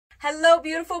Hello,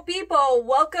 beautiful people.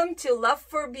 Welcome to Love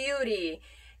for Beauty.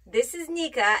 This is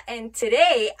Nika, and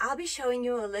today I'll be showing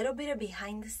you a little bit of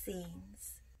behind the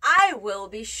scenes. I will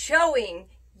be showing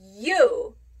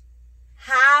you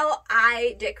how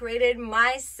I decorated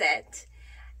my set.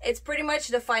 It's pretty much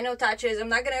the final touches. I'm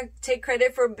not gonna take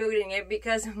credit for building it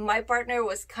because my partner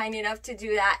was kind enough to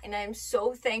do that, and I'm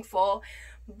so thankful.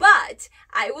 But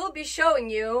I will be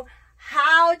showing you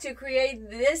how to create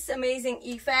this amazing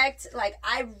effect. Like,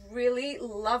 I really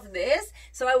love this,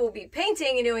 so I will be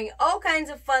painting and doing all kinds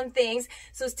of fun things,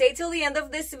 so stay till the end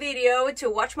of this video to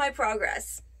watch my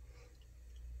progress.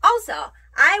 Also,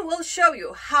 I will show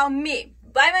you how me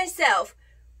by myself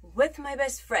with my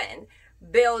best friend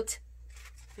built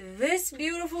this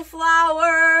beautiful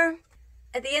flower.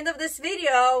 At the end of this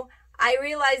video, I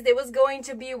realized it was going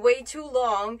to be way too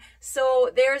long, so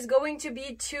there's going to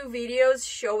be 2 videos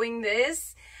showing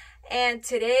this, and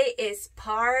today is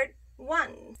part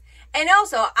 1. And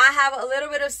also, I have a little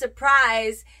bit of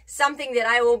surprise, something that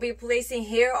I will be placing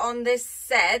here on this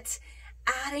set,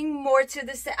 adding more to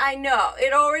the set. I know,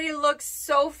 it already looks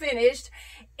so finished.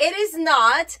 It is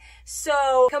not,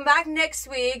 so come back next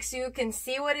week so you can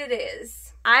see what it is.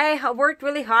 I have worked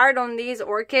really hard on these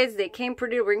orchids. They came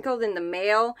pretty wrinkled in the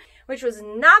mail, which was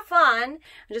not fun.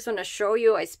 I just want to show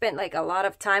you, I spent like a lot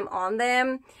of time on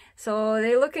them. So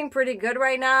they're looking pretty good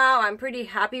right now. I'm pretty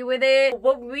happy with it.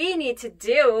 What we need to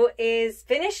do is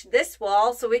finish this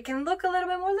wall so we can look a little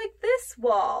bit more like this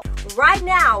wall. Right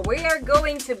now, we are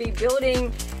going to be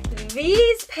building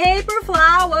these paper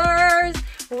flowers,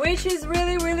 which is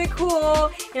really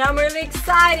cool, and I'm really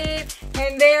excited,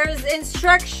 and there's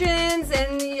instructions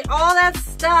and all that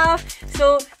stuff,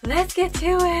 so let's get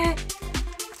to it.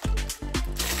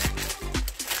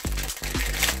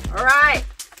 All right,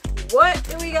 what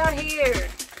do we got here?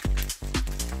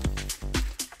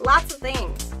 Lots of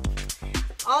things.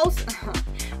 Also,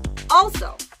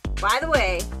 by the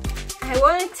way, I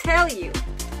want to tell you,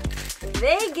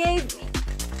 they gave me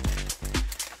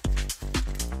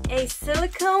a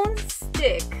silicone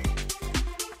stick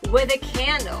with a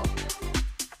candle.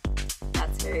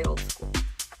 That's very old school.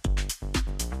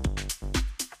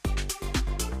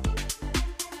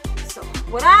 So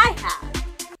what I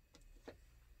have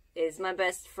is my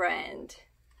best friend.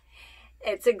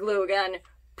 It's a glue gun.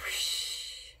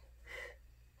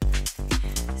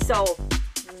 So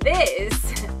this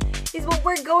is what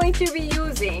we're going to be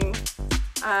using.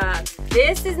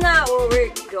 This is not what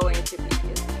we're going to be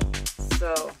using.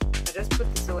 So I just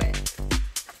put this away.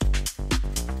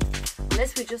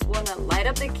 Unless we just want to light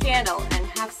up the candle and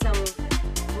have some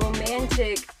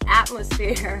romantic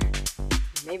atmosphere,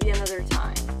 maybe another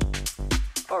time.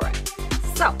 Alright,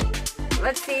 so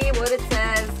let's see what it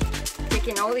says.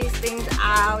 Taking all these things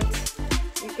out.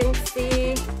 You can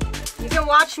see, you can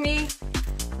watch me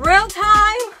real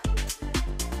time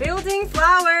building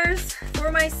flowers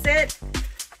for my set.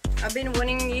 I've been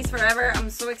wanting these forever. I'm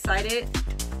so excited.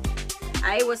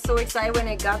 I was so excited when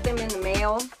I got them in the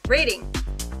mail. Rating.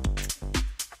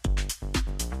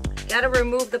 Gotta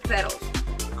remove the petals,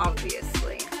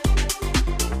 obviously.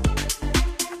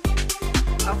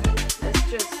 Okay, let's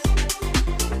just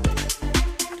do this.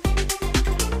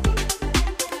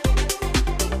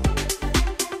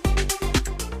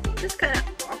 It's kind of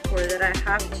awkward that I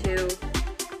have to...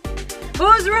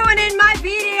 Who's ruining my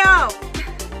video?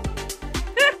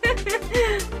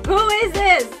 Who is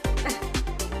this?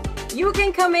 You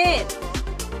can come in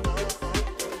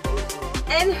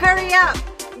and hurry up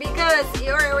because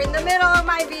you're in the middle of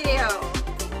my video.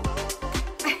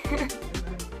 And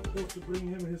I'm supposed to bring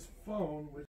him his phone,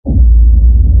 which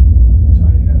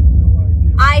I have no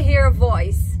idea. I hear a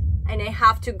voice and I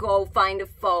have to go find a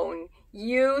phone.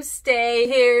 You stay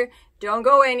here. Don't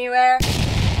go anywhere.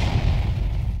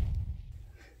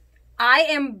 I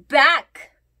am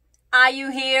back. Are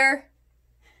you here?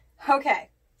 Okay.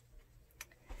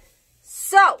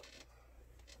 So,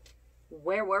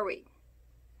 where were we?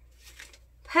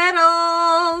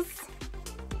 Petals!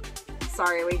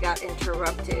 Sorry, we got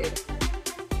interrupted.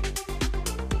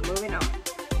 Moving on.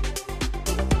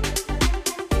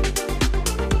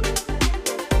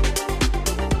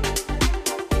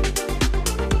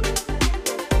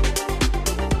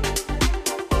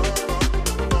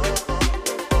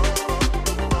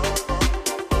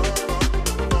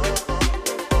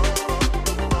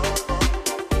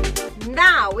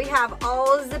 Now we have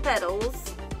all the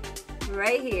petals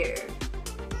right here.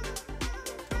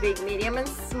 Big, medium, and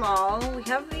small. We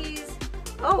have these.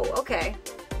 Oh, okay.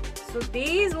 So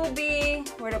these will be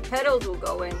where the petals will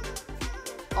go in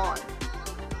on.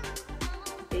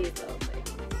 These little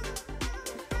things.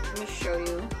 Let me show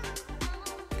you.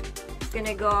 It's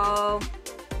gonna go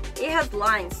has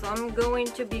lines, so I'm going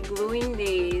to be gluing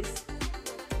these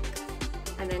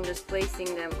and then just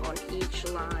placing them on each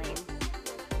line.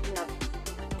 I'm gonna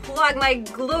plug my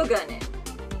glue gun in.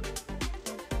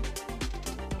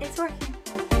 It's working.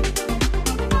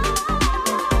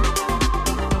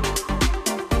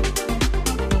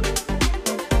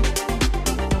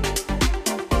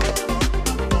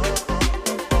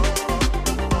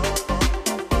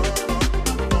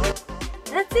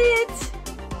 That's it.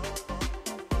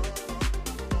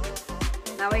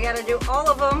 Now we gotta do all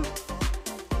of them.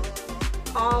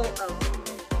 All of them.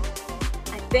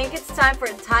 I think it's time for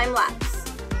a time lapse.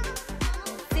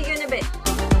 See you in a bit.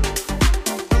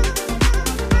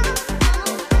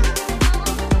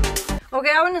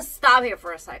 Okay, I want to stop here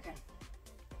for a second.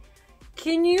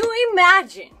 Can you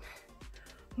imagine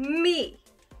me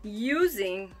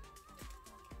using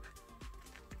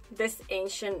this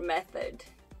ancient method?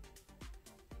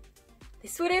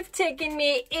 This would have taken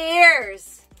me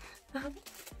years.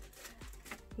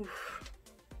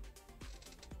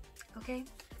 Okay,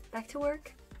 back to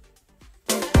work.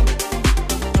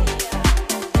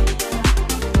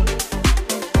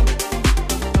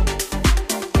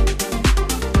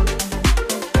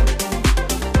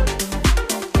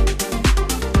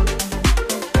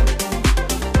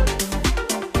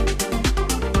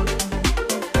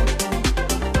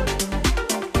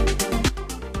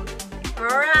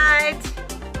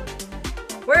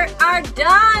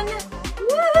 Done!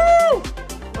 Woohoo!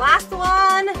 Last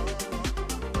one!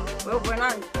 Well, we're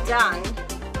not done.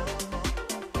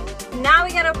 Now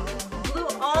we gotta glue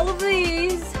all of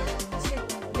these to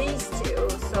these two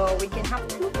so we can have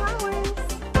 2 flowers.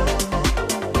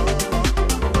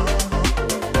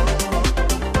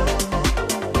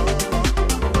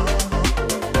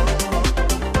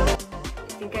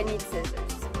 I think I need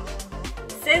scissors.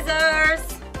 Scissors!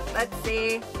 Let's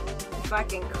see if I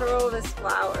can curl this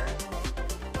flower.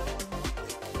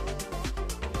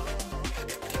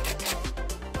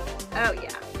 Oh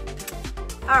yeah.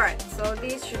 Alright, so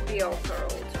these should be all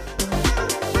curled.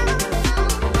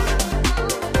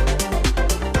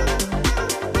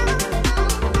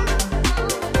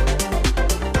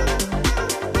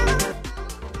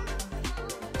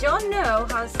 Don't know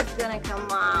how this is gonna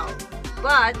come out,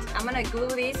 but I'm gonna glue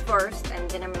these first and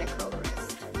then I'm gonna curl the rest.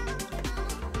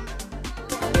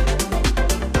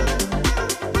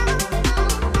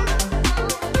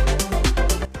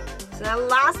 So that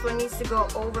last one needs to go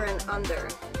over and under.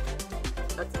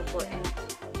 That's important.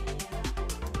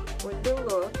 With the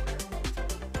look.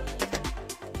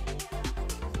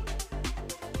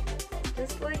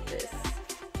 Just like this.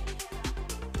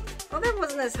 Oh, that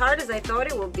wasn't as hard as I thought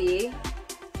it would be.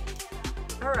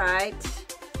 Alright.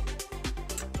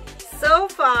 So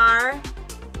far,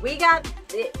 we got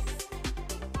this.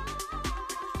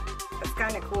 That's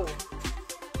kind of cool.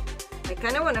 I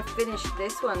kind of want to finish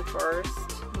this one first.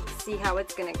 See how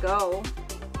it's gonna go.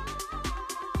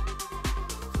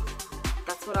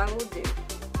 That's what I will do.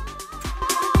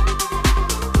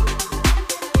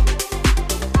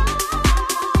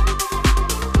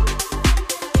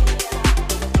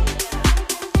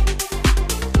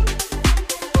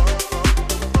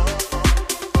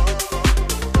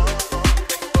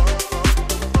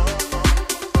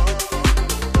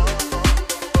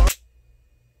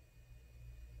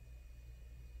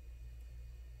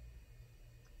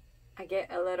 I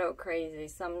get a little crazy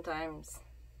sometimes.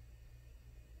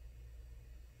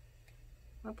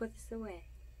 I'll put this away.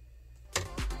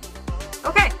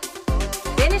 Okay,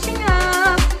 finishing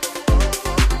up.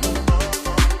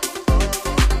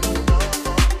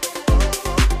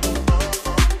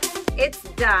 It's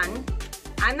done.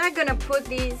 I'm not gonna put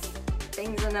these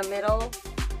things in the middle.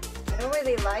 I don't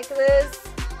really like this.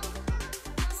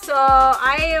 So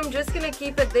I am just gonna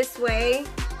keep it this way.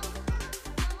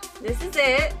 This is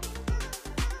it.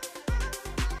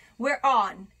 We're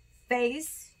on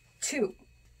phase 2,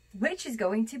 which is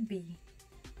going to be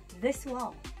this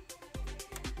wall.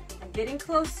 I'm getting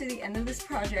close to the end of this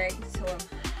project, so I'm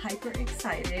hyper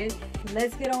excited.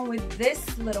 Let's get on with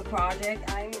this little project.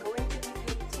 I'm going to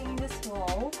be painting this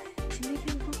wall to make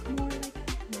it look more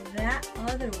like that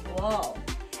other wall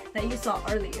that you saw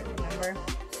earlier, remember?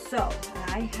 So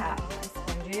I have my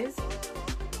sponges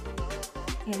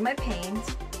and my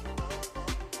paint,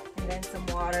 and then some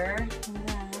water.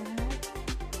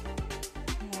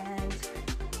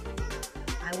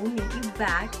 I will meet you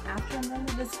back after I'm done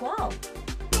with this wall.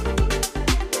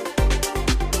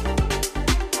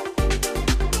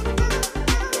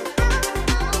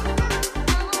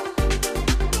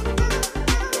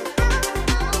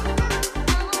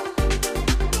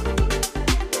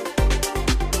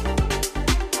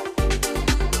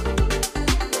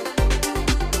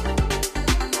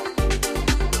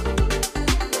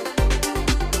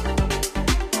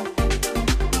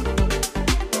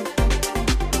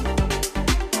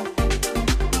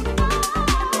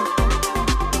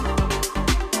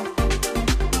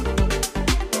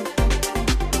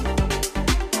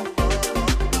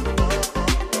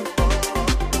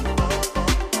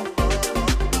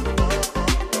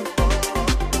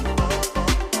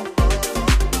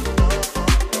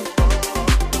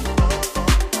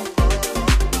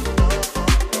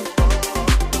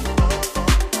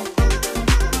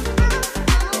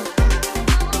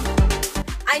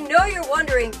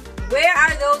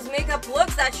 up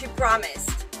looks that she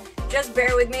promised. Just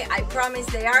bear with me, I promise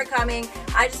they are coming.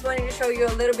 I just wanted to show you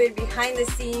a little bit behind the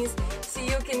scenes so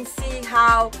you can see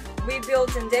how we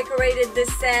built and decorated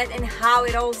this set and how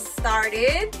it all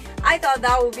started. I thought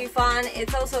that would be fun.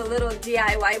 It's also a little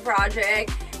DIY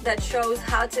project that shows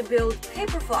how to build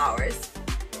paper flowers.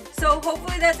 So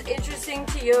hopefully that's interesting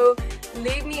to you.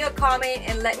 Leave me a comment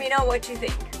and let me know what you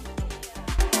think.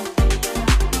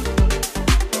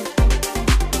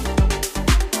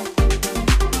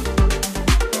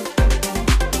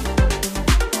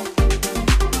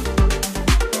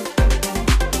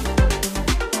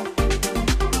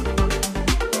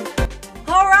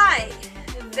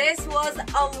 This was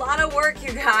a lot of work,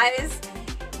 you guys.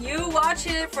 You watched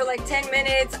it for like 10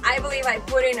 minutes. I believe I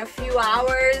put in a few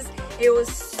hours. It was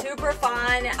super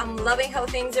fun. I'm loving how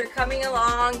things are coming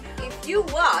along. If you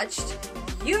watched,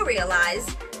 you realize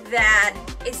that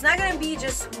it's not going to be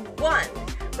just one,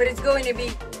 but it's going to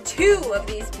be two of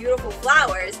these beautiful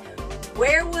flowers.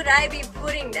 Where would I be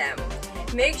putting them?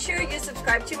 Make sure you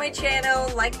subscribe to my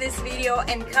channel, like this video,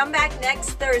 and come back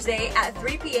next Thursday at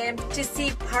 3 p.m. to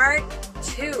see part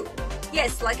 2.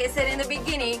 Yes, like I said in the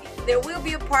beginning, there will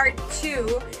be a part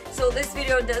 2, so this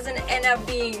video doesn't end up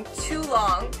being too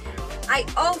long. I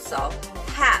also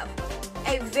have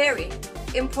a very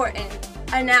important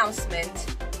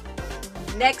announcement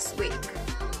next week.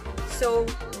 So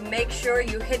make sure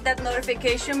you hit that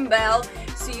notification bell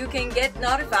so you can get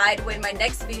notified when my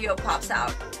next video pops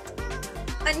out.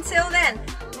 Until then,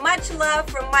 much love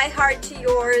from my heart to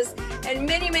yours and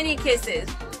many, many kisses.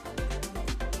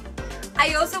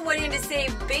 I also wanted to say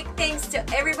big thanks to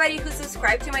everybody who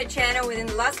subscribed to my channel within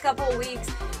the last couple of weeks.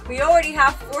 We already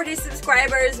have 40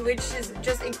 subscribers, which is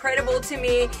just incredible to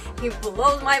me. It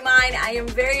blows my mind. I am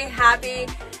very happy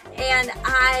and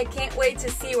I can't wait to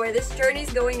see where this journey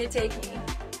is going to take me.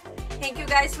 Thank you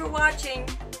guys for watching.